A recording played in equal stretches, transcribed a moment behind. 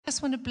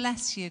just want to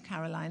bless you,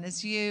 Caroline,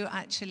 as you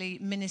actually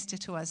minister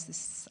to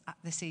us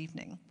this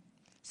evening.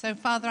 So,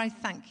 Father, I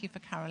thank you for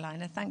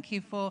Caroline. I thank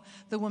you for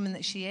the woman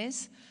that she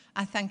is.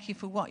 I thank you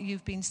for what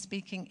you've been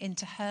speaking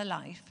into her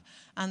life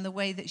and the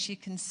way that she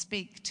can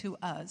speak to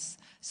us.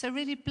 So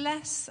really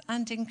bless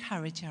and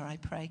encourage her, I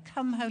pray.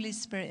 Come, Holy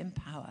Spirit, in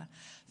power.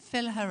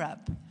 Fill her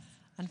up.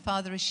 And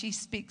Father, as she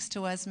speaks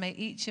to us, may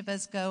each of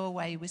us go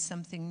away with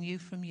something new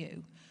from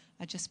you.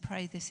 I just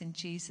pray this in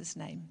Jesus'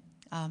 name.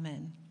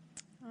 Amen.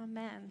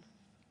 Amen.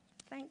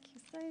 Thank you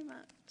so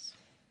much.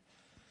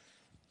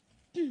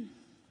 Get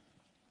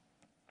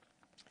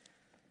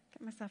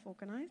myself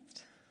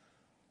organised.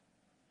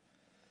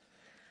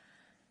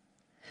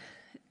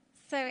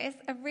 So it's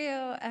a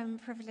real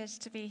privilege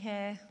to be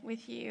here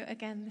with you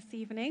again this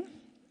evening.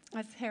 I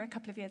was here a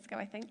couple of years ago,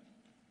 I think.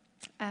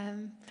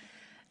 And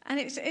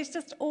it's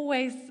just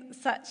always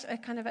such a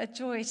kind of a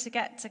joy to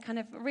get to kind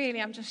of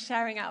really, I'm just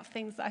sharing out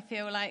things that I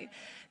feel like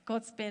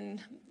God's been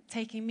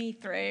taking me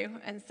through.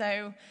 And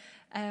so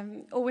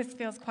always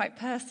feels quite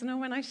personal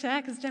when I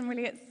share, because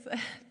generally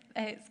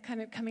it's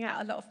kind of coming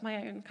out a lot of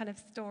my own kind of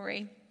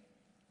story.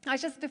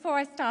 Before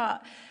I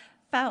start,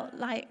 felt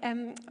like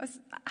I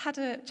had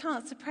a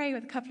chance to pray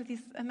with a couple of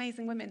these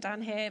amazing women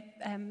down here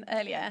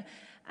earlier,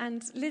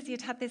 and Lizzie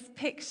had this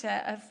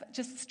picture of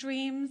just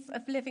streams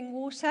of living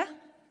water,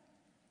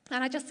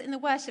 and I just in the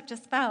worship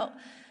just felt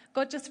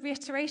God just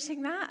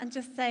reiterating that and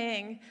just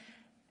saying,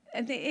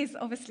 and it is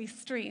obviously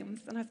streams,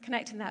 and I was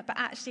connecting that, but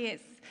actually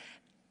it's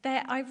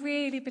there. I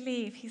really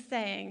believe he's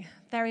saying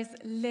there is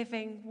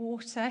living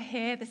water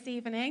here this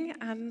evening,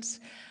 and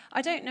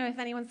I don't know if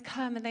anyone's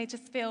come and they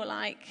just feel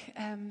like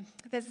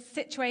there's a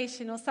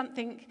situation or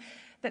something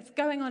that's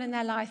going on in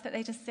their life that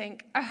they just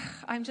think,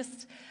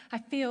 I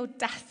feel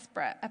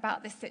desperate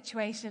about this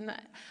situation.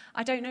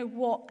 I don't know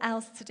what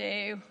else to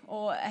do,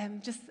 or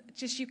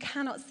just you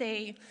cannot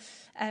see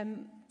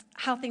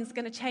how things are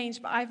going to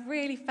change. But I've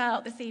really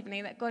felt this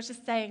evening that God's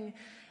just saying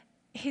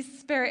his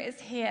Spirit is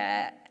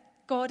here.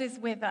 God is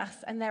with us,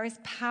 and there is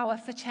power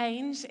for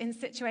change in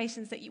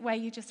situations where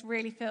you just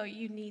really feel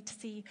you need to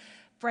see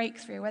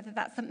breakthrough, whether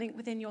that's something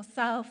within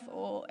yourself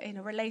or in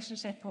a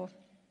relationship or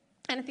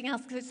anything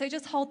else. So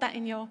just hold that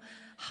in your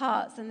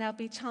hearts, and there'll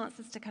be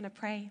chances to kind of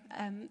pray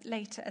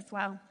later as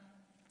well.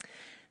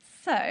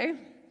 So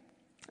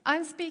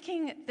I'm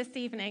speaking this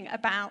evening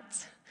about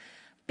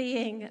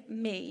being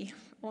me,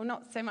 or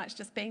not so much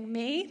just being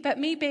me, but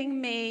me being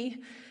me,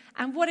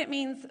 and what it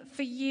means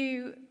for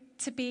you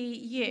to be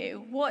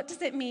you. What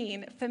does it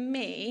mean for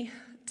me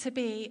to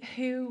be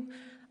who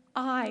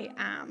I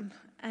am?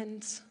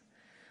 And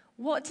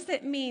what does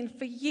it mean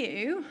for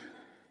you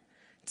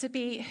to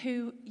be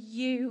who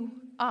you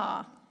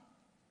are?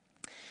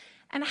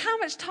 And how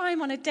much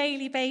time on a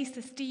daily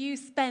basis do you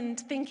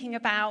spend thinking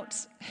about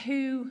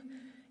who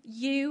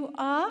you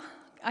are?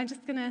 I'm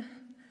just going to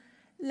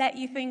let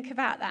you think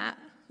about that.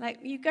 Like,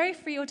 you go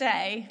through your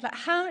day, like,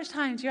 how much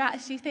time do you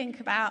actually think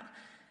about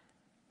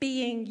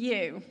being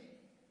you?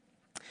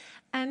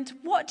 And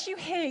what do you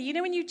hear? You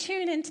know, when you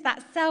tune into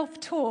that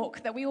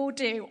self-talk that we all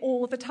do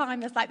all the time,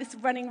 there's like this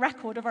running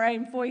record of our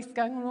own voice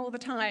going on all the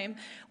time.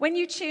 When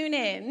you tune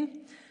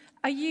in,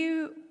 are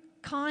you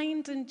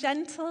kind and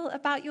gentle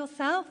about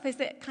yourself? Is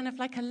it kind of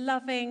like a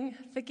loving,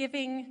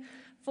 forgiving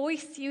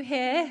voice you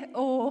hear?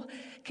 Or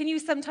can you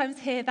sometimes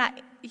hear that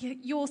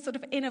your sort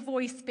of inner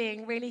voice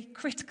being really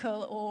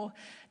critical or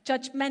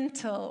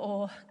judgmental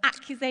or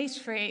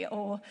accusatory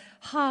or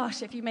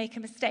harsh if you make a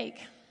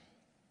mistake?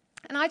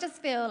 And I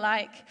just feel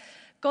like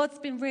God's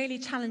been really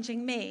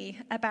challenging me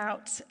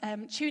about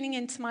tuning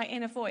into my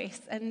inner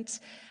voice and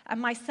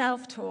my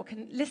self-talk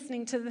and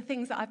listening to the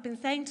things that I've been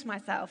saying to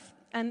myself.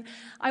 And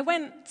I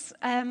went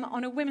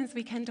on a women's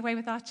weekend away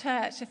with our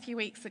church a few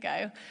weeks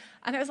ago,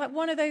 and it was like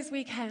one of those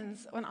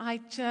weekends when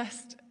I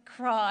just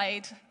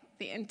cried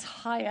the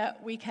entire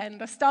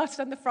weekend. I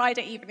started on the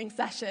Friday evening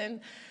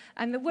session,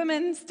 and the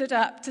woman stood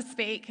up to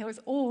speak. It was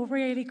all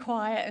really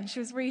quiet, and she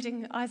was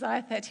reading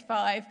Isaiah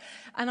 35,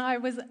 and I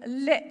was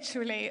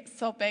literally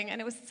sobbing, and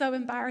it was so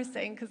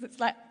embarrassing because it's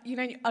like, you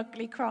know, you're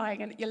ugly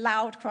crying, and you're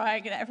loud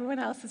crying, and everyone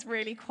else is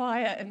really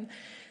quiet.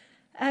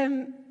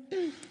 And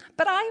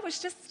but I was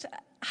just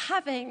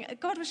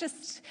God was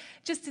just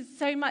did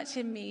so much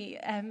in me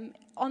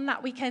on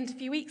that weekend a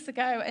few weeks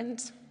ago.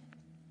 And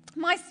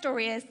my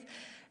story is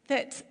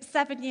that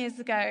 7 years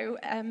ago,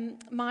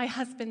 my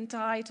husband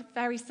died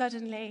very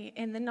suddenly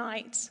in the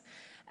night.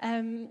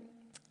 And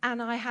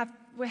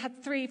we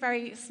had 3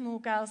 very small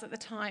girls at the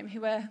time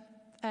who were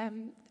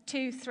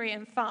 2, 3,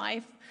 and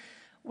 5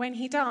 when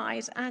he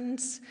died. And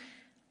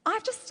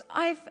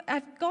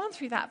I've gone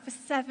through that for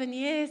 7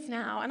 years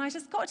now, and I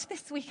just got to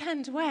this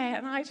weekend away,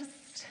 and I was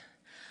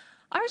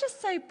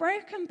just so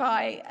broken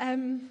by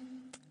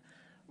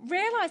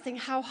realizing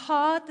how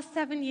hard this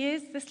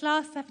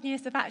last 7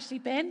 years have actually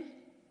been.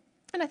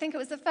 And I think it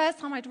was the first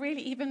time I'd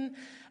really even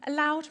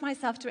allowed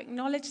myself to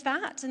acknowledge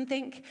that and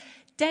think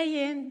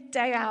day in,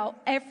 day out,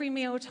 every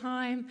meal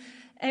time,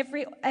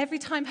 every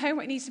time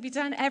homework needs to be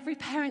done, every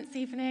parents'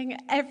 evening,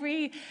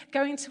 every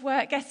going to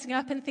work, getting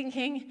up and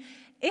thinking,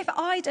 if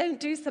I don't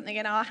do something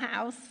in our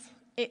house,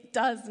 it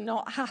does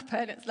not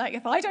happen. It's like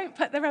if I don't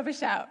put the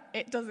rubbish out,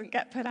 it doesn't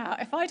get put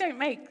out. If I don't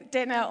make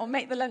dinner or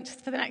make the lunches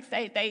for the next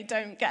day, they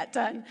don't get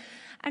done.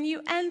 And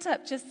you end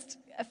up just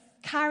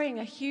carrying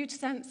a huge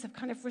sense of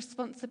kind of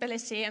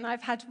responsibility. And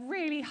I've had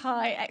really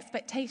high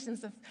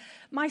expectations of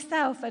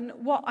myself and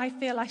what I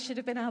feel I should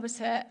have been able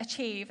to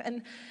achieve.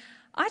 And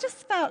I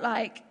just felt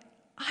like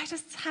I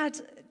just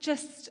had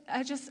just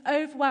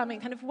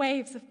overwhelming kind of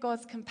waves of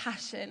God's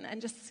compassion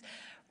and just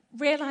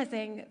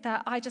realizing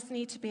that I just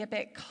need to be a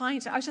bit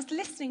kinder. I was just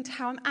listening to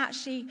how I'm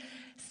actually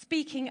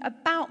speaking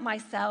about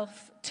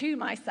myself to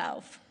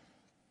myself.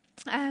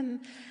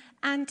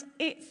 And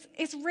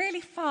it's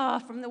really far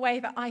from the way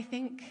that I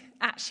think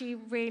actually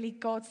really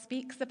God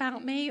speaks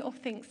about me or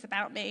thinks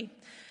about me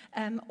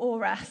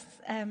or us.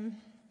 And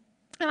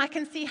I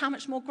can see how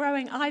much more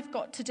growing I've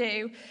got to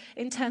do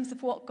in terms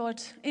of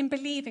in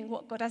believing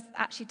what God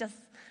actually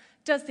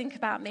does think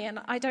about me. And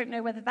I don't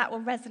know whether that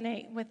will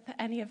resonate with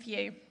any of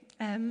you.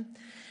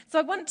 So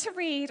I want to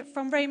read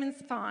from Romans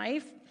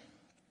 5.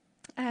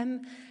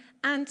 And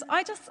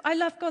I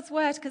love God's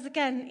word because,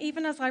 again,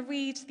 even as I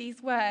read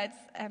these words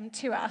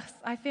to us,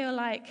 I feel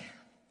like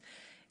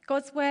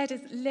God's word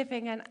is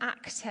living and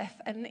active.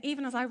 And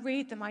even as I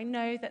read them, I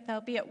know that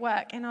they'll be at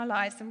work in our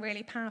lives and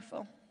really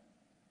powerful.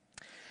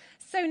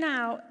 So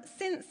now,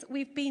 since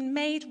we've been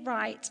made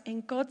right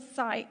in God's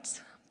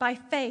sight by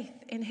faith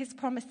in his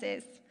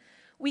promises,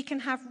 we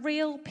can have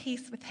real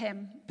peace with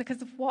him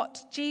because of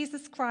what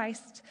Jesus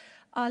Christ,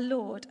 our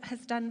Lord,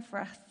 has done for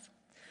us.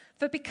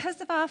 For because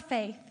of our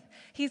faith,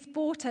 he's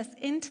brought us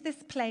into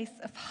this place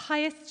of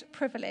highest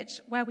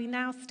privilege where we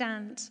now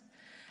stand.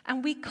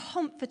 And we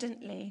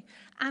confidently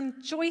and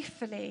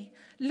joyfully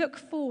look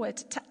forward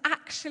to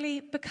actually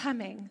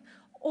becoming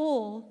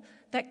all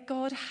that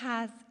God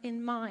has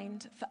in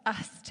mind for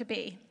us to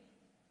be.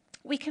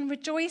 We can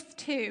rejoice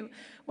too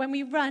when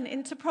we run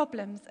into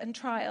problems and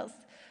trials,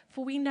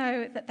 for we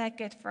know that they're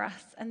good for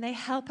us and they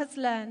help us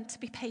learn to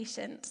be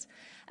patient.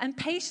 And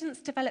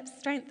patience develops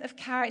strength of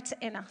character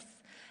in us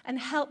and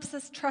helps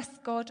us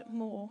trust God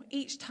more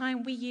each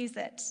time we use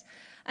it,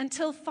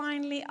 until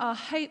finally our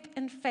hope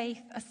and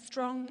faith are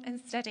strong and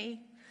steady.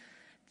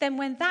 Then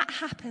when that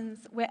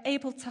happens, we're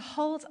able to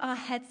hold our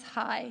heads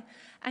high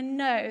and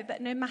know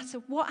that no matter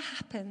what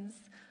happens,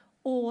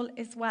 all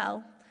is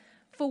well.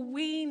 For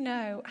we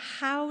know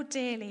how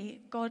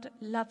dearly God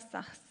loves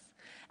us,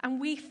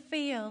 and we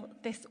feel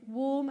this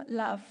warm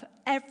love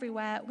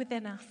everywhere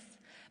within us,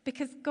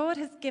 because God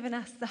has given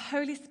us the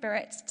Holy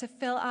Spirit to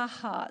fill our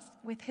hearts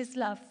with his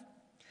love.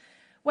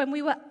 When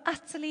we were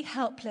utterly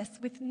helpless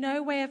with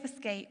no way of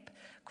escape,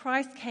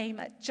 Christ came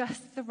at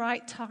just the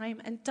right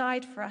time and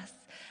died for us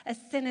as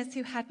sinners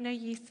who had no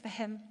use for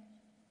him.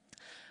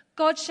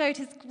 God showed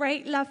his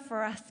great love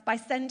for us by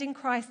sending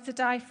Christ to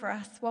die for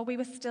us while we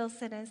were still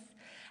sinners.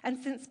 And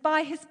since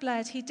by his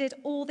blood he did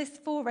all this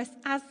for us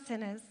as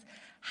sinners,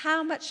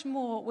 how much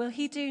more will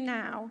he do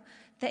now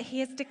that he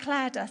has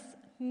declared us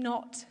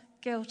not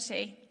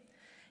guilty?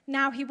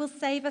 Now he will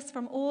save us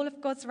from all of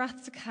God's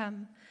wrath to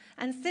come.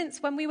 And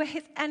since when we were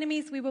his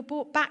enemies, we were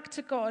brought back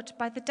to God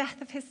by the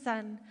death of his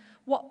Son,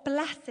 what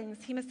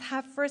blessings he must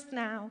have for us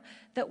now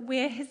that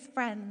we're his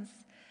friends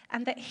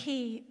and that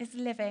he is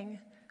living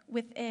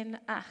within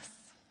us.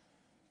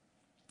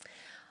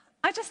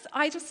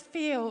 I just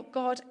feel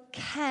God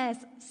cares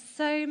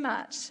so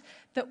much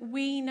that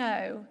we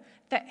know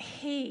that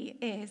he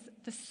is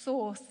the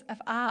source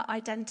of our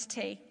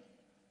identity.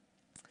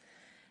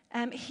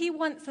 He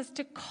wants us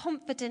to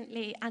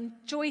confidently and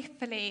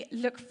joyfully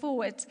look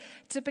forward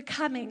to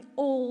becoming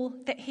all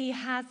that he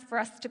has for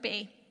us to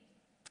be.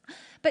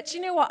 But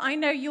you know what? I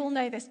know you'll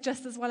know this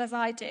just as well as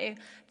I do.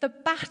 The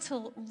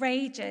battle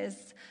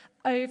rages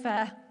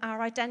over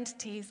our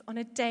identities on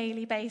a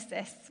daily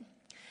basis.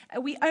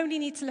 We only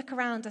need to look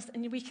around us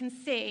and we can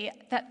see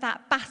that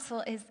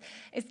battle is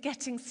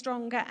getting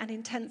stronger and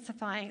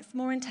intensifying. It's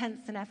more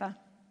intense than ever.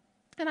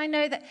 And I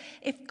know that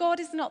if God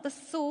is not the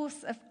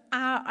source of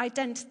our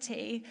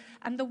identity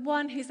and the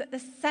one who's at the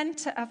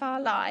center of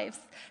our lives,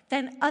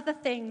 then other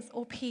things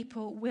or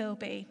people will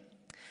be.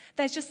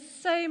 There's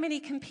just so many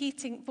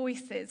competing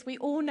voices. We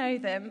all know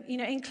them,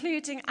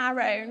 including our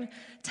own,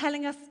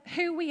 telling us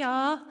who we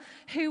are,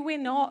 who we're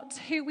not,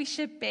 who we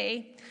should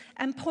be,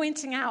 and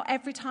pointing out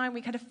every time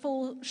we kind of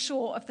fall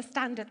short of the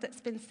standard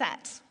that's been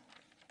set.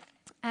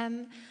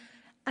 And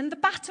the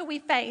battle we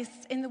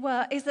face in the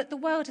world is that the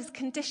world is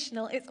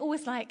conditional. It's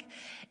always like,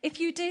 if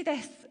you do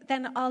this,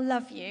 then I'll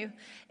love you.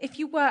 If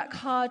you work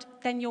hard,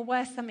 then you're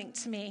worth something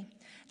to me.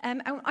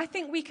 And I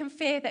think we can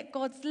fear that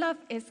God's love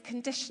is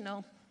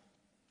conditional.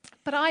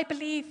 But I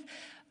believe,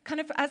 kind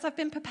of as I've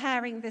been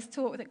preparing this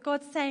talk, that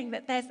God's saying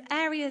that there's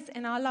areas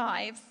in our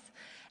lives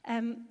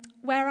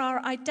where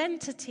our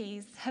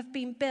identities have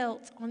been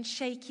built on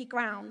shaky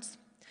ground.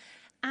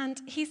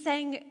 And he's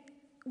saying,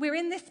 we're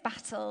in this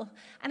battle,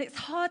 and it's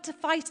hard to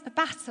fight a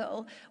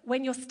battle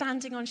when you're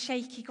standing on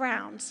shaky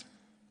ground.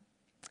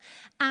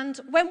 And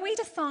when we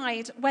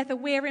decide whether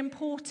we're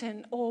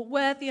important or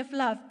worthy of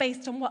love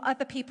based on what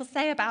other people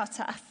say about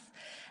us,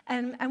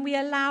 and we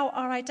allow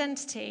our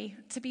identity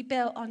to be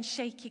built on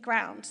shaky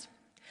ground.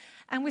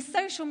 And with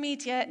social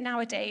media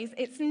nowadays,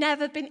 it's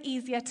never been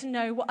easier to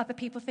know what other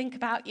people think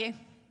about you.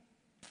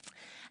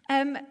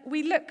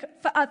 We look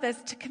for others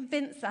to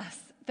convince us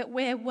that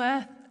we're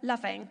worth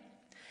loving.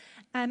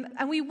 And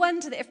we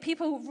wonder that if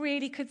people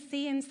really could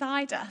see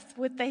inside us,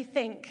 would they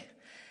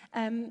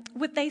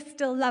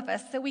still love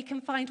us? So we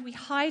can find we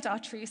hide our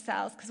true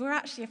selves because we're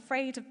actually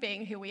afraid of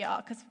being who we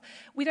are, because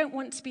we don't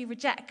want to be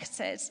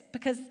rejected.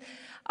 Because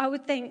I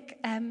would think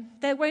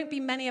there won't be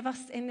many of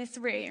us in this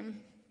room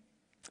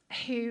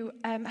who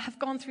have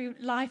gone through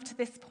life to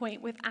this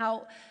point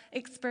without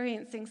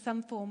experiencing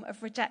some form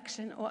of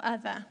rejection or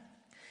other.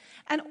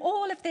 And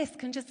all of this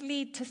can just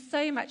lead to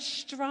so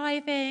much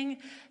striving,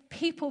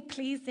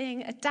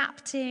 people-pleasing,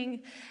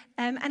 adapting,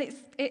 and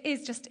it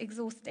is just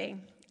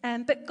exhausting.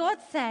 But God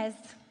says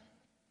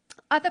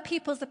other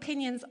people's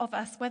opinions of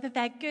us, whether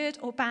they're good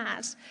or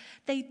bad,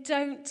 they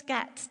don't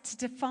get to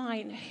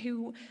define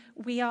who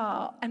we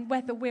are and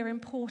whether we're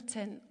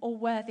important or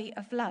worthy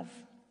of love.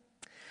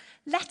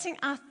 Letting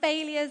our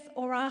failures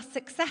or our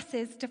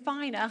successes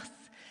define us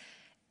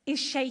is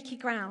shaky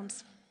ground.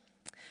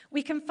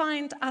 We can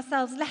find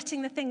ourselves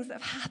letting the things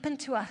that have happened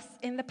to us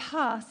in the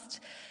past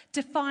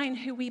define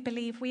who we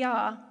believe we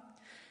are.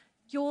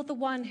 You're the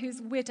one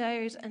who's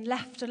widowed and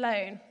left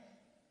alone.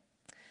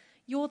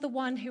 You're the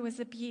one who was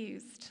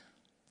abused.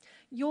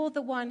 You're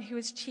the one who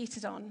was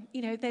cheated on.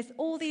 You know, there's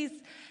all these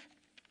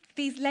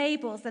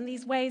labels and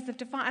these ways of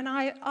defining.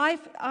 And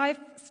I've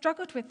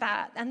struggled with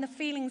that and the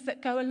feelings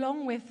that go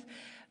along with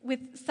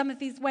some of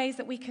these ways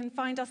that we can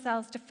find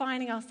ourselves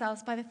defining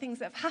ourselves by the things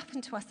that have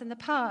happened to us in the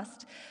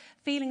past.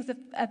 Feelings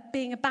of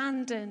being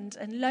abandoned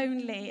and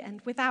lonely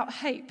and without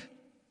hope.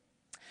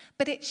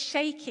 But it's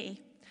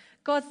shaky.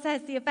 God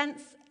says the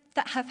events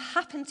that have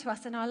happened to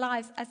us in our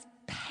lives, as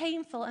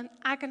painful and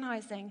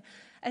agonizing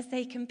as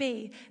they can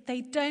be,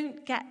 they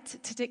don't get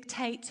to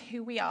dictate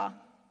who we are.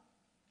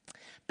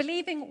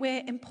 Believing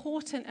we're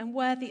important and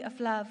worthy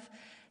of love,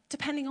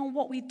 depending on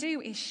what we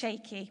do, is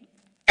shaky.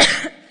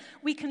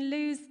 We can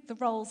lose the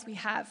roles we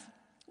have.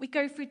 We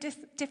go through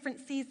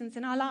different seasons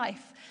in our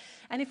life.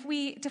 And if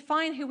we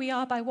define who we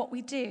are by what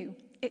we do,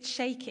 it's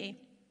shaky.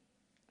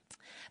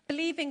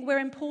 Believing we're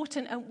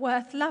important and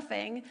worth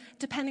loving,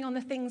 depending on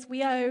the things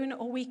we own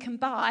or we can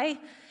buy,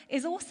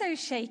 is also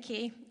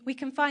shaky. We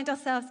can find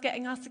ourselves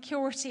getting our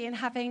security and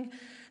having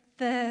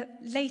the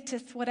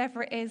latest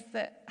whatever it is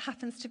that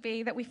happens to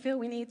be that we feel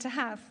we need to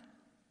have.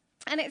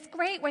 And it's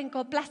great when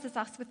God blesses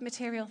us with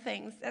material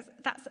things.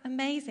 That's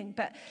amazing,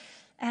 but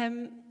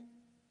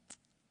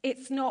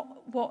it's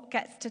not what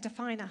gets to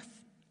define us.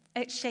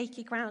 It's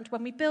shaky ground.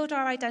 When we build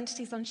our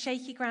identities on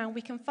shaky ground,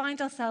 we can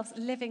find ourselves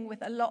living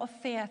with a lot of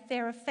fear.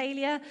 Fear of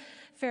failure,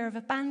 fear of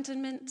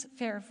abandonment,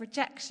 fear of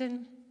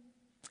rejection.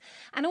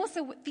 And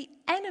also, the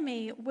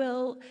enemy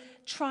will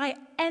try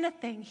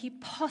anything he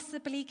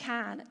possibly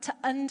can to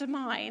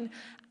undermine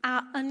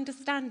our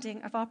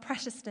understanding of our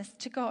preciousness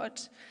to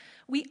God.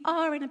 We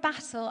are in a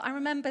battle. I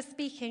remember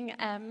speaking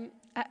at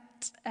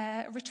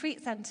a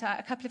retreat centre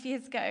a couple of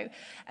years ago,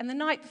 and the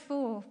night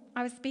before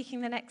I was speaking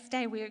the next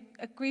day,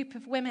 a group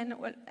of women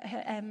were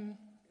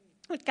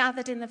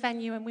gathered in the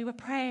venue and we were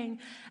praying.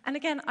 And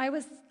again, I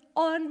was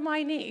on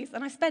my knees,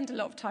 and I spend a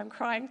lot of time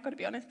crying, got to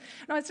be honest.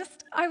 And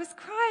I was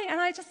crying, and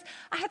I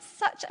had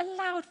such a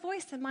loud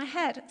voice in my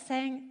head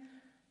saying,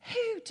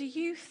 "Who do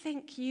you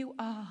think you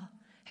are?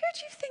 Who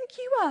do you think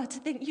you are to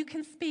think you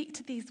can speak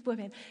to these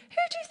women?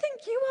 Who do you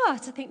think you are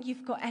to think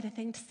you've got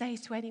anything to say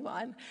to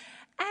anyone?"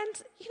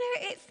 And,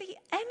 it's the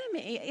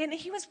enemy. And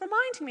he was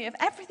reminding me of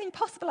everything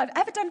possible I've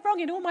ever done wrong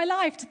in all my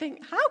life to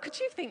think, how could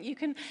you think you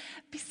can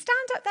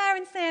stand up there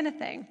and say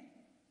anything?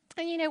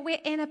 And, we're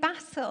in a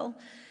battle.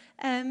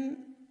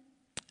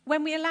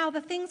 When we allow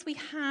the things we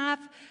have,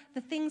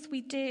 the things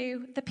we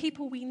do, the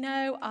people we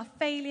know, our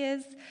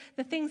failures,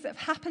 the things that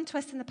have happened to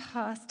us in the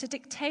past to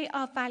dictate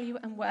our value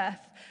and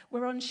worth,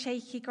 we're on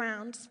shaky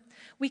ground.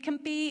 We can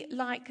be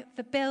like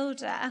the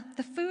builder,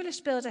 the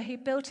foolish builder who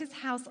built his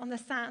house on the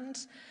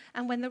sand,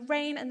 and when the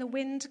rain and the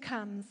wind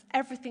comes,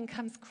 everything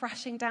comes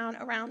crashing down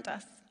around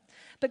us.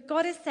 But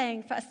God is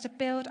saying for us to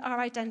build our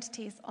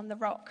identities on the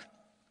rock.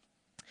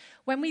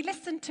 When we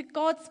listen to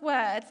God's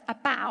words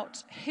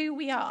about who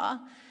we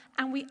are,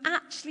 and we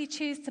actually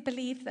choose to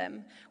believe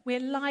them, we're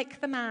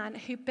like the man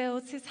who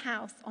builds his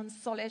house on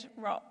solid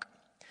rock.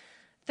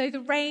 Though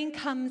the rain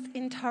comes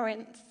in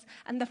torrents,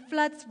 and the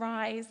floods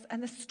rise,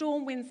 and the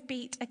storm winds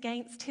beat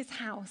against his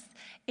house,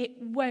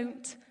 it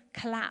won't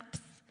collapse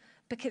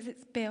because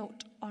it's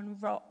built on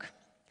rock.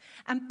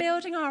 And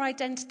building our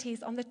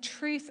identities on the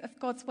truth of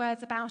God's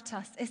words about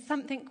us is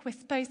something we're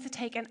supposed to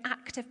take an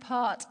active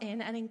part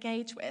in and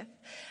engage with.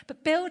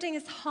 But building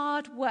is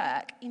hard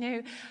work.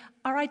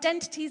 Our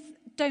identities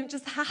don't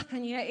just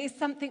happen. It's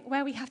something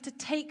where we have to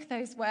take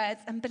those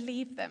words and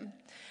believe them.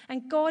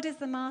 And God is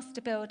the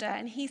master builder,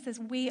 and he says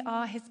we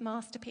are his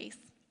masterpiece.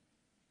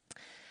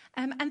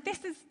 And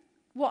this is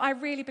what I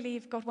really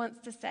believe God wants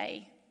to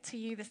say to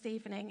you this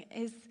evening,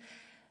 is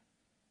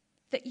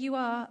that you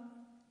are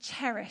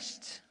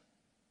cherished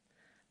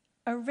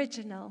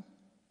original,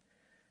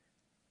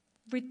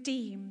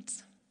 redeemed,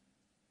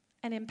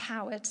 and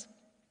empowered.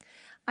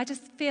 I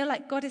just feel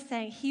like God is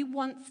saying he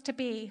wants to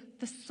be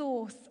the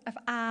source of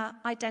our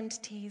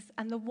identities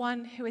and the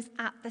one who is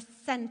at the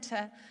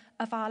center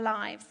of our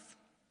lives.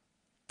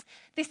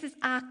 This is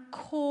our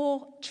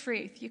core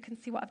truth. You can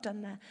see what I've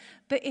done there.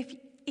 But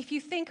if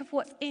you think of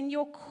what's in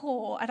your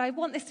core, and I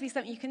want this to be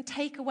something you can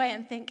take away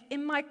and think,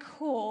 in my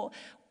core,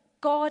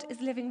 God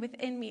is living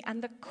within me,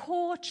 and the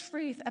core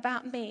truth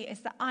about me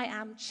is that I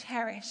am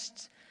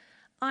cherished,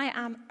 I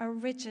am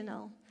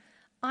original,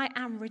 I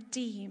am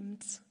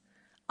redeemed,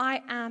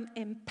 I am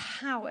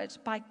empowered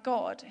by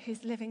God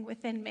who's living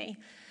within me.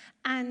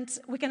 And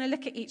we're going to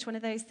look at each one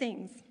of those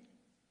things.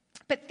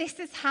 But this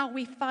is how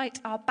we fight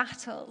our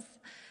battles.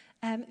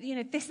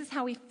 This is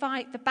how we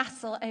fight the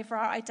battle over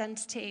our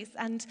identities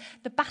and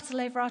the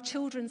battle over our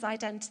children's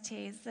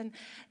identities. And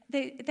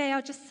they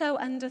are just so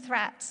under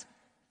threat.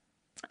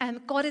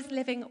 God is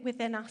living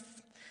within us.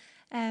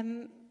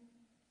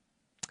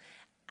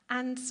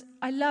 And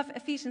I love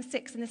Ephesians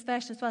 6 in this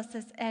version as well. It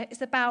says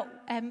it's about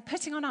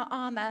putting on our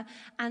armor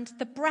and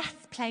the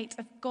breastplate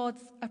of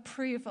God's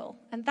approval.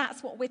 And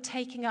that's what we're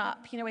taking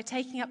up. We're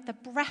taking up the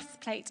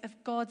breastplate of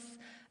God's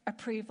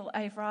approval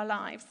over our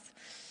lives.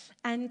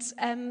 And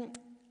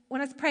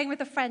when I was praying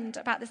with a friend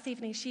about this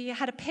evening, she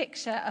had a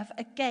picture of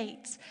a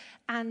gate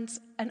and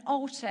an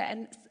altar,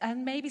 and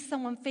maybe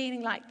someone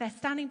feeling like they're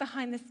standing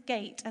behind this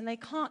gate and they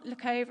can't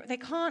look over, they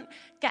can't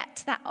get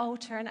to that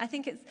altar. And I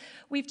think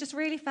we've just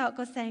really felt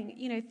God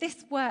saying,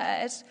 this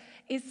word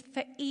is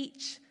for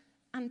each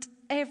and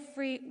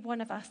every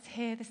one of us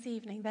here this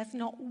evening. There's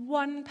not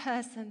one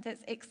person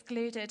that's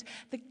excluded.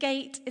 The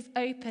gate is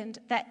opened.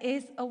 There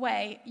is a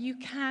way. You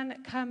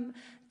can come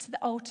to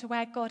the altar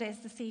where God is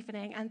this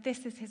evening, and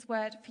this is his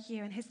word for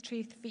you and his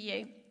truth for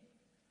you.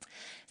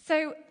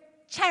 So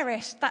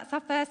cherish, that's our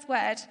first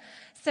word.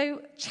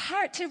 So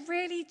to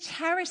really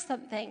cherish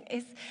something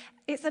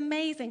it's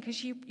amazing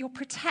because you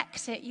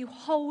protect it, you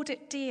hold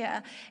it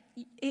dear.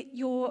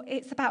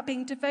 It's about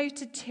being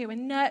devoted to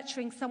and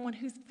nurturing someone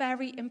who's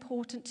very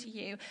important to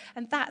you.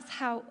 And that's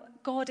how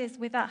God is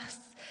with us.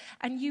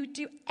 And you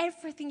do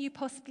everything you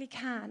possibly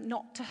can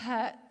not to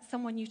hurt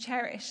someone you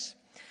cherish.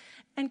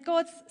 And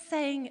God's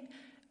saying,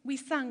 we've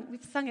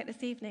sung it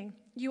this evening,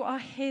 you are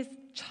his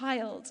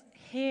child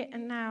here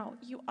and now.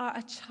 You are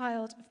a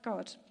child of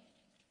God.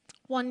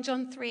 1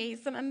 John 3,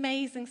 some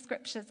amazing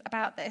scriptures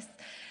about this.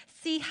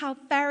 See how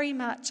very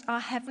much our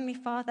Heavenly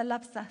Father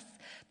loves us,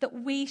 that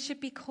we should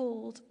be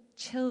called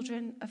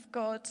children of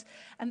God.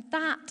 And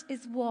that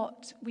is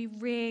what we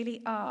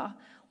really are.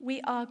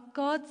 We are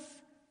God's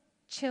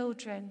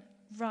children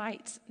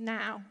right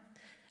now.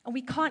 And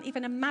we can't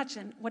even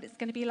imagine what it's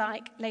going to be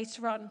like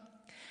later on.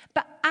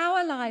 But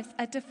our lives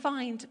are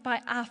defined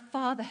by our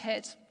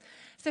fatherhood.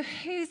 So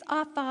who's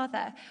our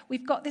father?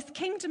 We've got this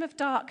kingdom of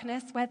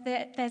darkness where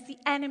there's the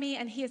enemy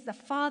and he is the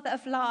father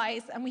of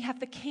lies. And we have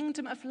the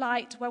kingdom of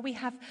light where we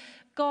have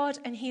God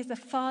and he is the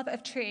father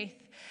of truth.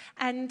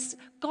 And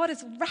God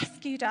has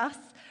rescued us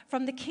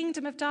from the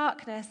kingdom of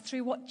darkness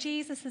through what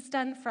Jesus has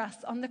done for us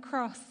on the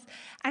cross.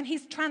 And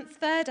he's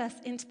transferred us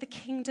into the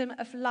kingdom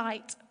of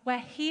light where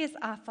he is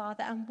our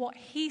father and what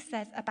he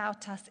says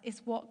about us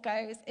is what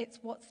goes. It's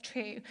what's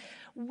true.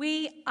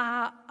 We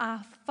are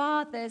our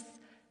father's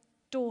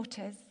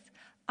daughters.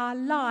 Our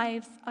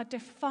lives are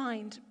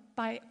defined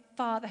by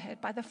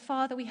fatherhood, by the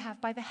Father we have,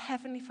 by the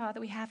Heavenly Father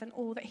we have, and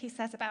all that he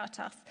says about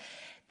us.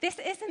 This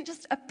isn't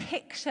just a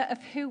picture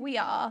of who we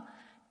are.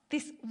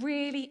 This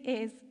really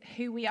is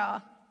who we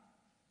are.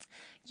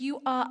 You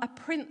are a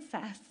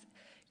princess.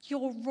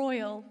 You're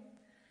royal.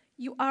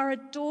 You are a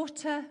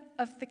daughter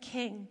of the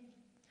King.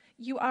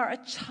 You are a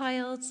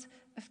child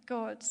of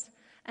God.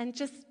 And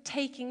just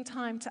taking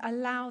time to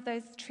allow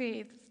those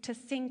truths to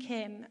sink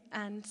in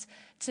and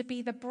to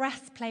be the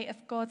breastplate of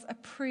God's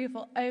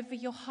approval over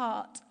your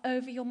heart,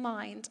 over your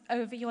mind,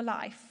 over your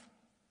life.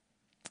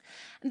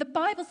 And the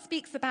Bible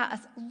speaks about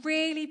us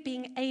really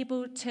being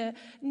able to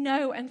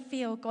know and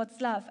feel God's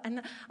love.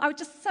 And I would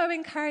just so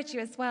encourage you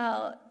as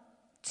well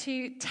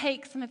to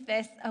take some of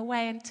this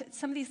away and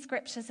some of these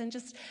scriptures and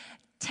just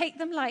take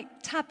them like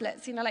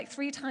tablets, like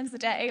 3 times a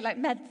day, like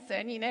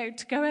medicine,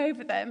 to go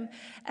over them.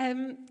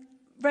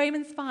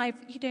 Romans 5,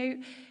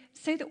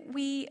 so that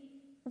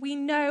we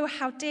know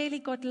how dearly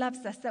God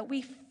loves us, that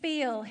we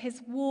feel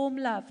his warm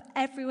love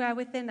everywhere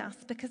within us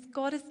because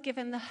God has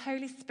given the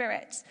Holy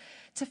Spirit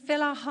to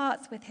fill our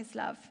hearts with his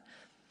love.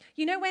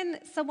 When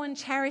someone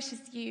cherishes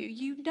you,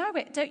 you know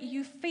it, don't you?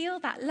 You feel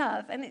that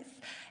love. And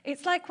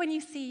it's like when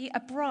you see a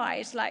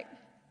bride,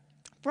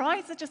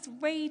 brides are just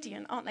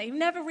radiant, aren't they? You've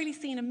never really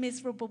seen a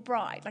miserable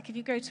bride. Like if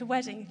you go to a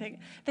wedding, you think,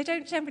 they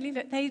don't generally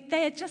look,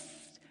 they're just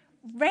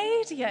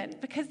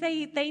radiant because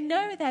they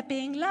know they're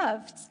being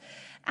loved.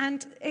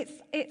 And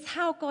it's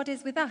how God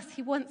is with us.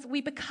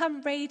 We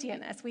become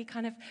radiant as we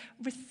kind of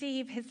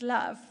receive his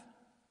love.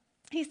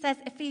 He says,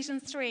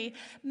 Ephesians 3,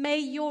 may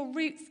your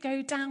roots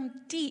go down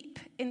deep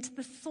into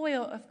the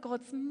soil of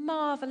God's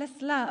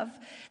marvelous love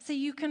so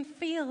you can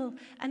feel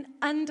and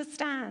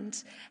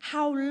understand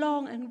how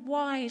long and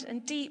wide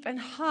and deep and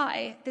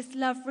high this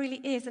love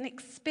really is, and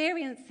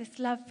experience this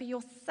love for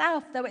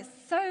yourself, though it's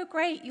so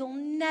great you'll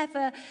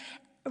never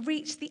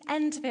reach the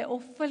end of it or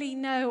fully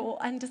know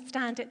or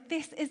understand it.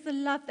 This is the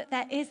love that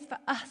there is for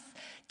us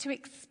to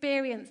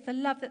experience, the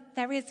love that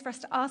there is for us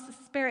to ask the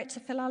Spirit to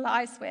fill our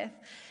lives with.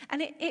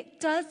 And it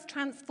does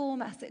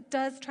transform us. It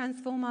does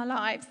transform our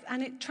lives.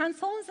 And it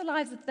transforms the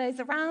lives of those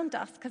around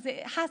us because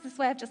it has this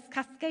way of just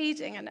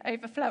cascading and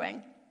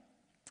overflowing.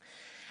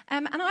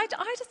 And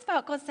I just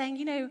felt God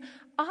saying,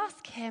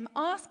 ask him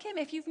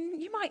if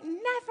you might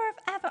never have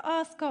ever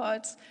asked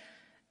God,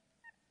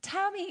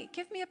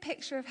 give me a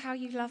picture of how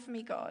you love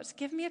me, God.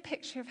 Give me a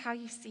picture of how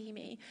you see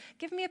me.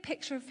 Give me a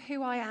picture of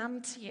who I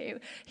am to you.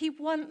 He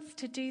wants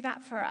to do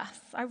that for us.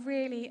 I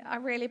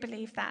really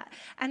believe that.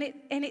 And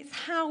it's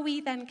how we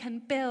then can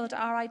build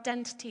our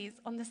identities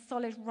on the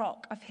solid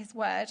rock of his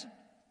word.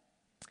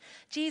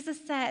 Jesus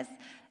says,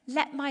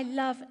 let my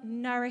love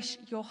nourish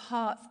your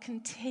hearts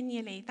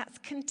continually. That's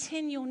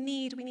continual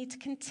need. We need to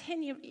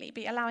continually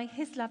be allowing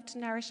his love to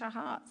nourish our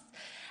hearts.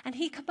 And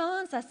he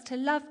commands us to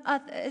love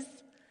others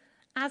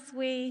as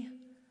we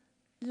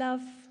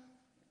love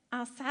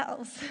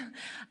ourselves.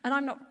 And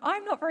I'm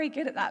not very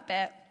good at that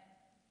bit.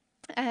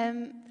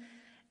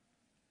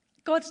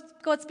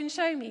 God's been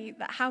showing me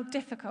that how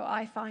difficult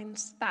I find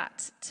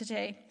that to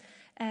do.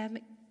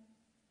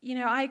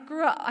 I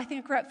grew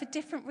up for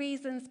different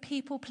reasons,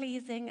 people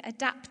pleasing,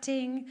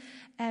 adapting,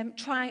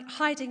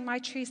 hiding my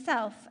true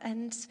self.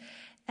 And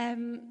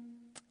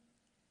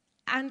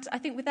I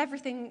think with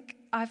everything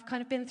I've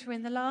kind of been through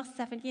in the last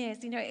 7 years,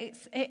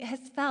 it has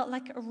felt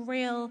like a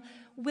real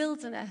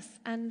wilderness.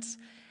 And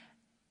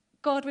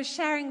God was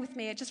sharing with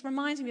me, it just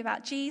reminded me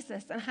about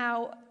Jesus and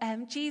how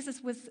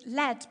Jesus was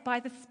led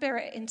by the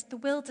Spirit into the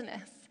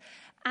wilderness.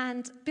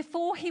 And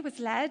before he was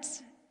led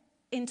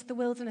into the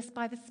wilderness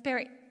by the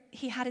Spirit,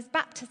 he had his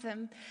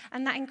baptism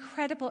and that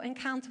incredible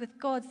encounter with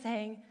God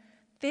saying,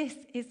 this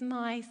is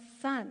my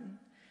Son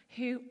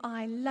who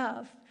I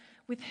love,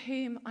 with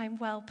whom I'm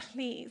well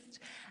pleased.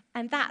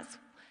 And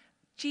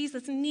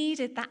Jesus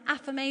needed that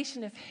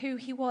affirmation of who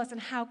he was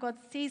and how God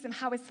sees him,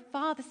 how his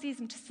Father sees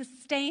him, to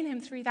sustain him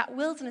through that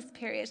wilderness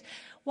period.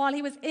 While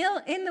he was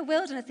ill in the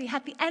wilderness, he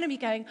had the enemy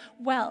going,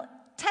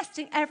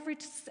 testing every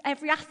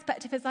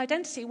aspect of his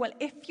identity. Well,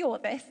 if you're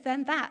this,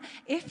 then that.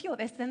 If you're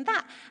this, then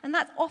that. And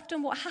that's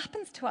often what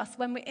happens to us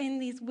when we're in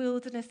these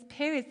wilderness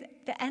periods.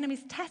 The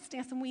enemy's testing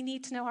us and we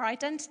need to know our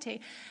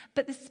identity.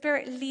 But the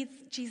Spirit leads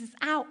Jesus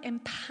out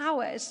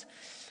empowered.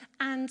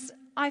 And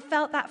I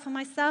felt that for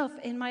myself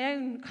in my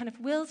own kind of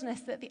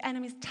wilderness, that the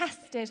enemy's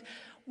tested.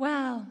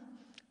 Well,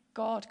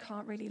 God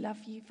can't really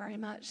love you very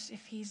much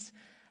if he's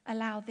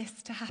allowed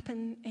this to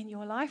happen in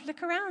your life.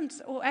 Look around,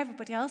 or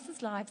everybody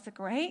else's lives are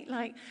great.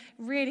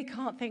 Really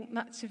can't think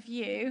much of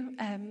you.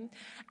 And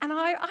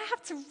I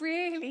have to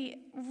really,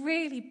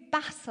 really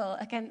battle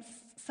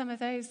against some of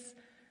those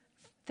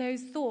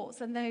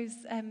thoughts and those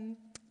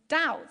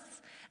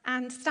doubts,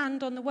 and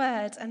stand on the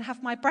word and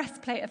have my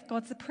breastplate of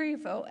God's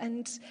approval,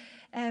 and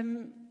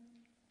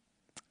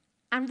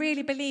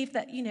really believe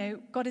that,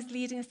 God is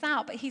leading us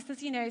out. But he says,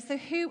 so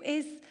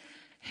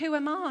who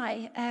am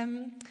I?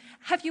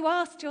 Have you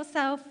asked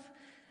yourself?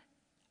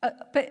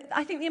 But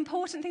I think the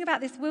important thing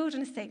about this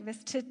wilderness thing,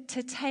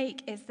 to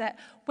take, is that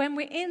when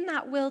we're in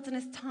that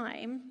wilderness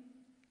time,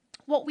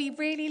 what we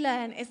really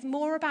learn is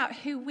more about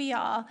who we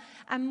are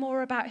and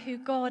more about who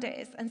God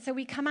is. And so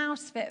we come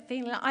out of it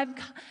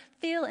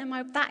feeling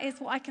like that is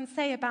what I can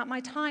say about my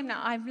time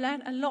now. I've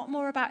learned a lot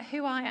more about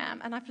who I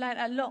am, and I've learned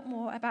a lot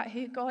more about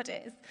who God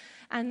is.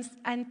 And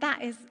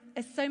that is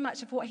so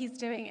much of what he's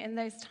doing in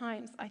those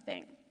times, I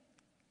think.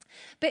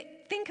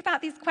 But think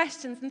about these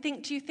questions and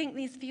think, do you think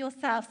these for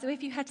yourself? So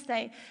if you had to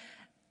say,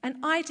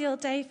 an ideal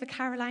day for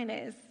Caroline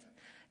is,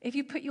 if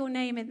you put your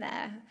name in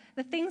there,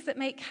 the things that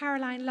make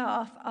Caroline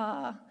laugh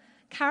are,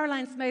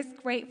 Caroline's most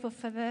grateful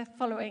for the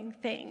following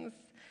things.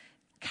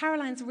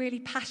 Caroline's really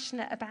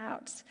passionate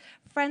about.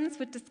 Friends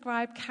would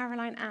describe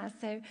Caroline as,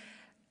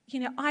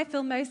 I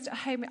feel most at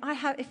home.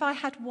 If I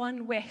had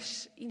one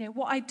wish,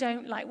 what I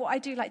don't like, what I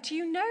do like. Do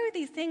you know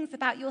these things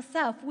about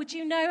yourself? Would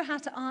you know how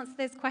to answer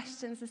those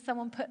questions if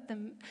someone put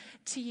them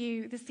to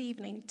you this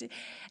evening?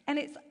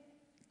 And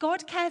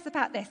God cares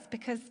about this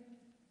because,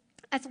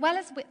 as well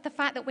as with the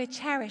fact that we're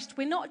cherished,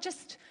 we're not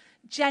just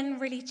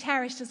generally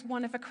cherished as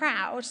one of a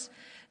crowd.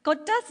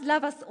 God does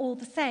love us all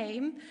the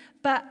same,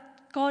 but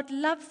God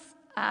loves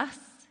us.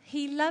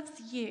 He loves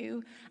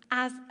you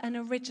as an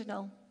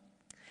original.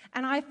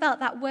 And I felt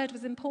that word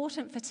was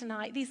important for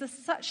tonight. These are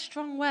such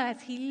strong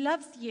words. He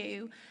loves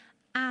you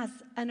as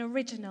an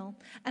original.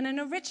 And an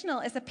original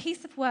is a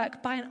piece of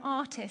work by an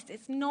artist.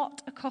 It's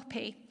not a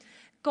copy.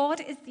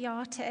 God is the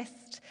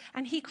artist,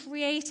 and he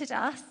created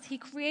us, he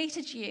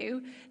created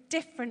you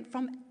different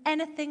from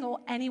anything or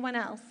anyone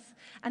else.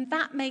 And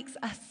that makes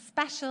us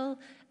special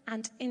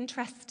and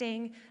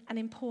interesting and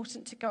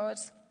important to God.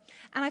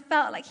 And I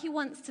felt like he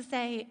wants to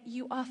say,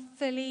 you are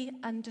fully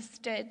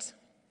understood.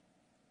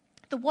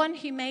 The one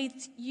who made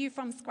you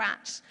from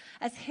scratch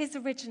as his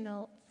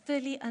original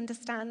fully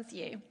understands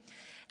you.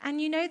 And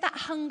you know that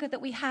hunger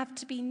that we have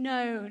to be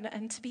known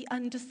and to be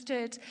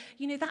understood,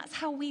 that's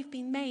how we've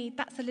been made.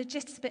 That's a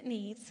legitimate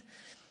need.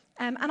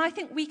 And I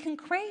think we can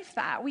crave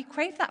that. We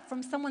crave that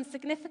from someone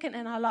significant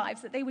in our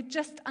lives, that they would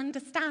just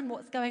understand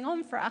what's going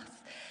on for us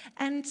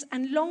and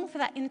long for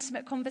that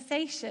intimate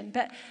conversation.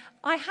 But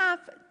I have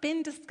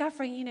been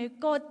discovering,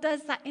 God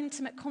does that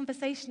intimate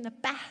conversation the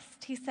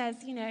best. He says,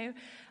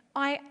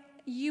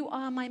 you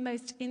are my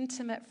most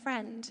intimate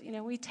friend.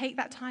 We take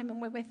that time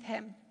and we're with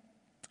him.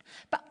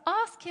 But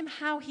ask him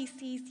how he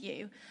sees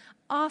you.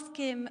 Ask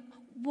him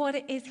what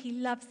it is he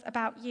loves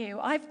about you.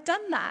 I've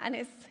done that,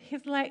 and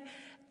he's like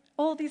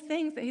all these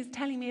things that he's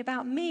telling me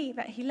about me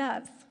that he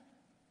loves.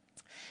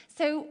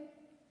 So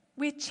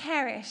we're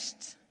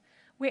cherished,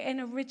 we're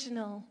an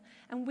original,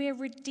 and we're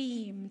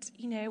redeemed.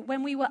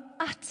 When we were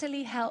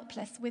utterly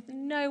helpless with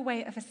no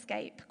way of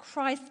escape,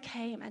 Christ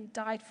came and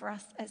died for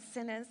us as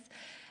sinners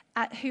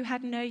who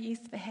had no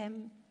use for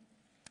him.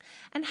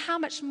 And how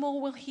much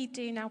more will he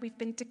do now we've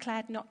been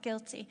declared not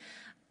guilty?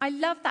 I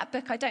love that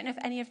book. I don't know if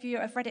any of you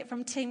have read it,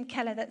 from Tim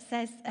Keller, that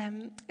says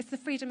it's the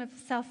freedom of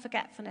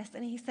self-forgetfulness.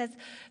 And he says,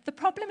 the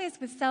problem is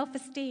with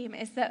self-esteem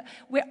is that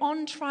we're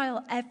on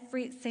trial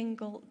every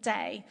single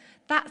day.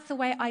 That's the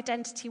way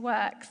identity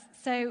works.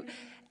 So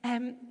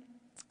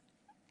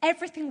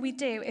everything we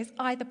do is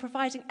either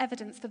providing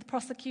evidence for the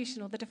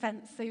prosecution or the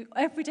defense. So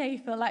every day you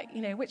feel like,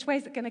 which way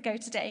is it going to go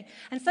today?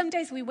 And some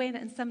days we win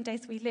and some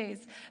days we lose.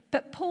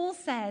 But Paul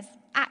says,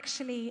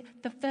 actually,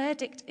 the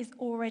verdict is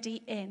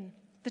already in.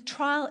 The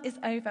trial is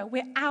over.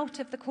 We're out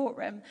of the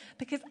courtroom,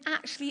 because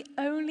actually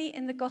only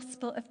in the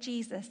gospel of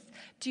Jesus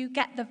do you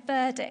get the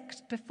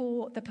verdict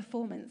before the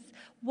performance.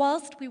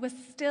 Whilst we were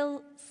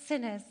still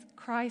sinners,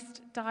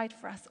 Christ died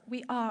for us.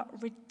 We are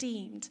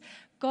redeemed.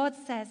 God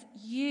says,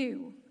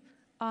 you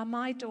are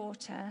my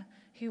daughter,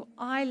 who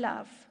I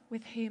love,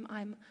 with whom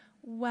I'm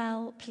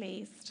well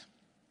pleased.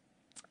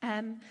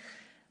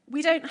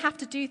 We don't have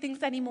to do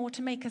things anymore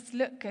to make us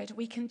look good.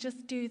 We can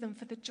just do them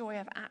for the joy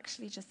of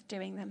actually just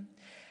doing them.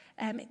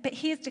 But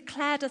he has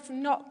declared us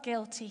not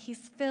guilty. He's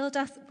filled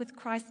us with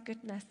Christ's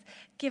goodness,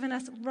 given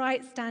us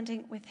right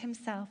standing with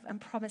himself,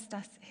 and promised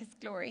us his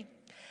glory.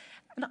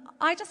 And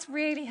I just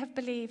really have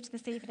believed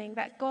this evening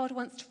that God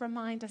wants to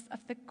remind us of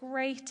the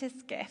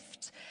greatest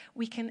gift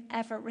we can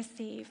ever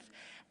receive.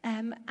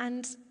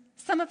 And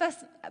some of us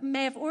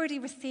may have already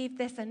received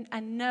this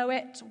and know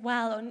it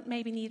well, or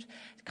maybe need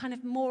kind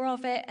of more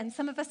of it. And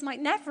some of us might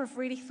never have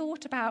really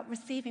thought about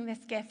receiving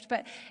this gift,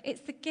 but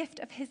it's the gift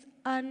of his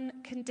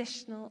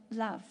unconditional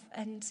love.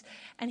 And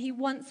he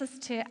wants us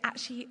to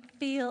actually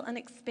feel and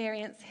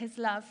experience his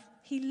love.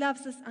 He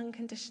loves us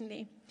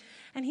unconditionally.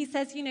 And he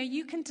says,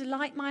 you can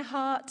delight my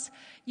heart,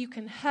 you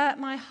can hurt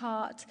my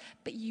heart,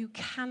 but you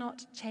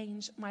cannot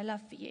change my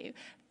love for you.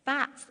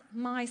 That's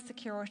my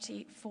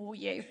security for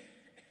you.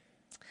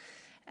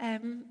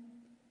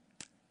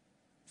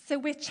 So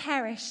we're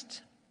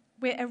cherished,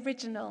 we're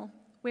original,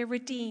 we're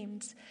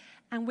redeemed,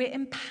 and we're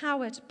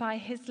empowered by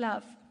his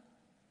love.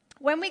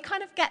 When we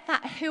kind of get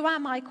that who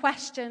am I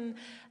question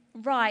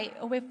right,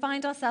 or we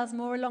find ourselves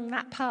more along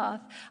that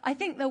path, I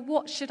think the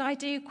what should I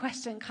do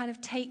question kind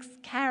of takes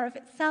care of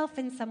itself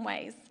in some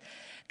ways.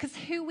 Because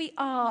who we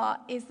are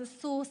is the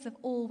source of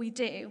all we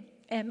do.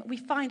 We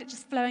find it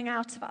just flowing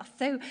out of us.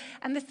 So,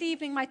 and this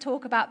evening my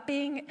talk about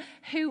being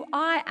who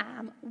I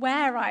am,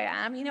 where I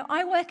am.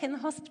 I work in the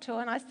hospital,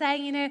 and I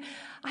say,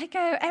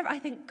 I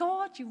think,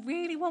 God, you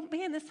really want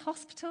me in this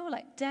hospital,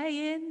 like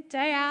day in,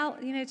 day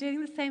out,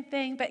 doing the same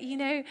thing. But,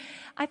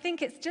 I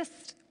think it's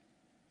just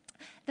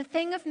the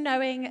thing of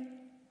knowing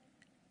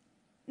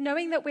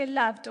that we're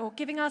loved, or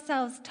giving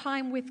ourselves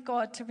time with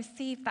God to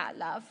receive that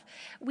love.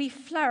 We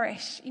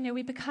flourish,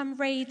 we become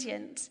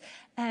radiant,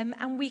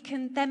 and we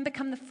can then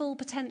become the full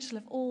potential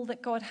of all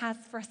that God has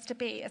for us to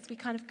be as we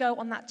kind of go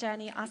on that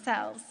journey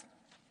ourselves.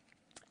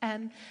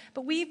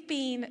 But we've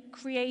been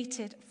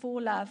created for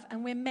love,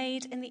 and we're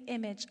made in the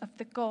image of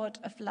the God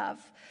of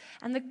love.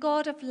 And the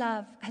God of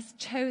love has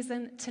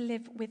chosen to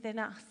live within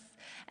us.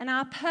 And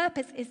our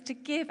purpose is to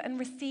give and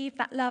receive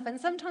that love. And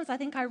sometimes I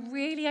think I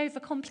really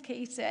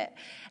overcomplicate it.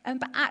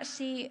 But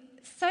actually,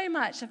 so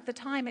much of the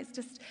time, it's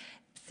just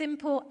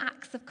simple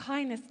acts of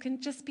kindness can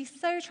just be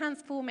so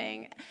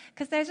transforming.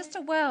 Because there's just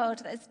a world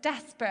that's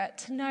desperate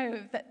to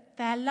know that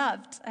they're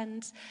loved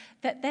and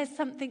that there's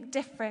something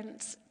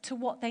different to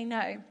what they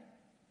know.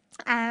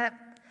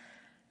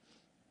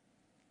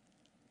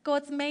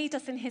 God's made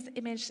us in his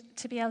image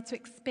to be able to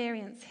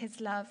experience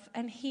his love,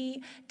 and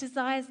he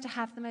desires to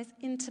have the most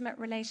intimate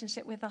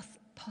relationship with us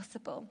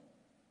possible.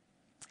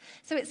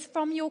 So it's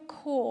from your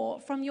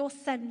core, from your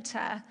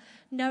center,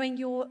 knowing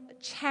you're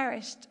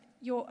cherished,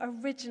 you're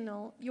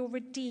original, you're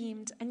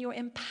redeemed, and you're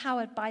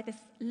empowered by this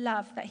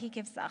love that he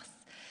gives us,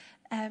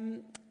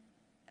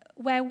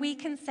 where we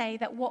can say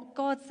that what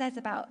God says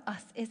about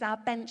us is our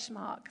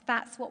benchmark.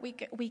 That's what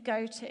we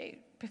go to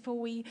before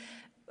we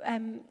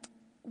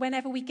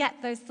whenever we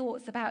get those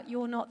thoughts about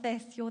you're not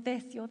this, you're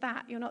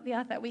that, you're not the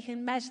other, we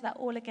can measure that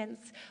all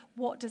against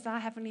what does our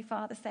Heavenly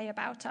Father say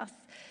about us.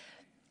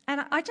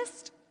 And I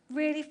just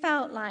really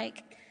felt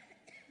like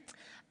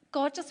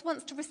God just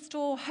wants to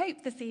restore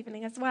hope this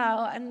evening as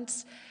well. And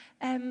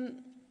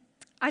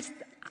I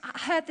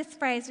heard this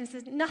phrase, and it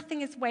says,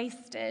 nothing is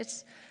wasted.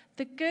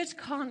 The good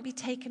can't be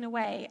taken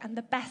away, and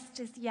the best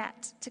is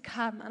yet to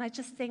come. And I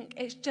just think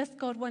it's just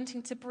God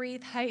wanting to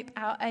breathe hope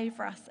out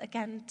over us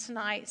again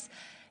tonight.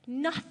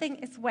 Nothing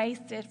is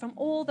wasted from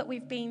all that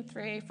we've been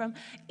through. From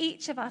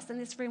each of us in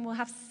this room will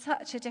have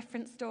such a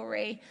different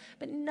story,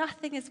 but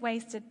nothing is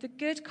wasted. The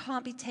good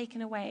can't be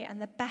taken away,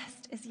 and the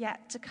best is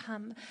yet to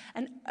come.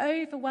 An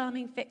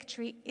overwhelming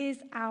victory is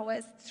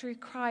ours through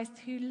Christ,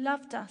 who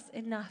loved us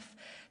enough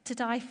to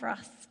die for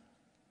us.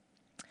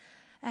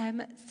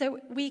 So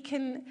we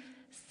can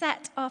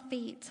set our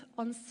feet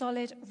on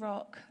solid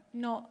rock,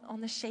 not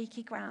on the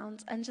shaky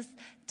ground, and just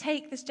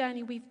take this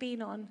journey we've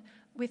been on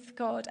with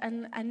God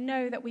and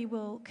know that we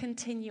will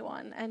continue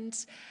on. And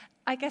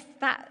I guess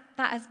that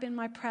has been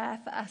my prayer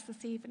for us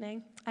this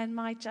evening and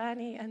my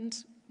journey and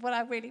what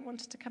I really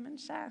wanted to come and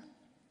share.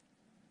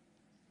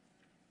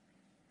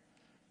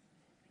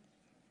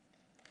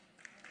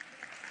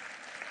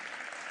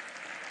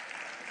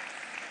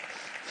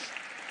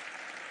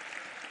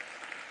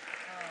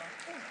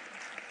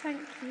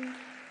 Thank you.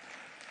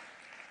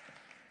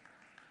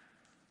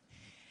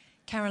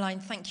 Caroline,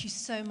 thank you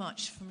so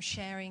much for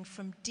sharing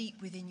from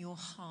deep within your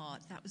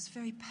heart. That was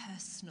very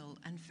personal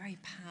and very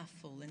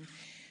powerful. And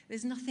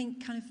there's nothing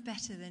kind of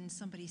better than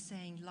somebody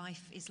saying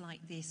life is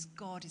like this,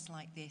 God is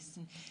like this.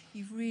 And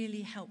you've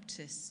really helped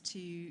us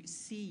to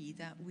see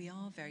that we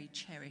are very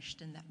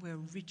cherished and that we're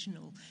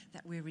original,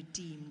 that we're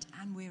redeemed,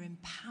 and we're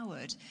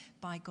empowered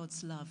by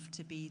God's love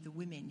to be the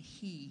women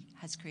he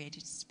has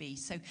created us to be.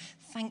 So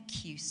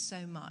thank you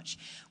so much.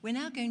 We're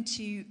now going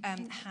to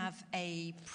have a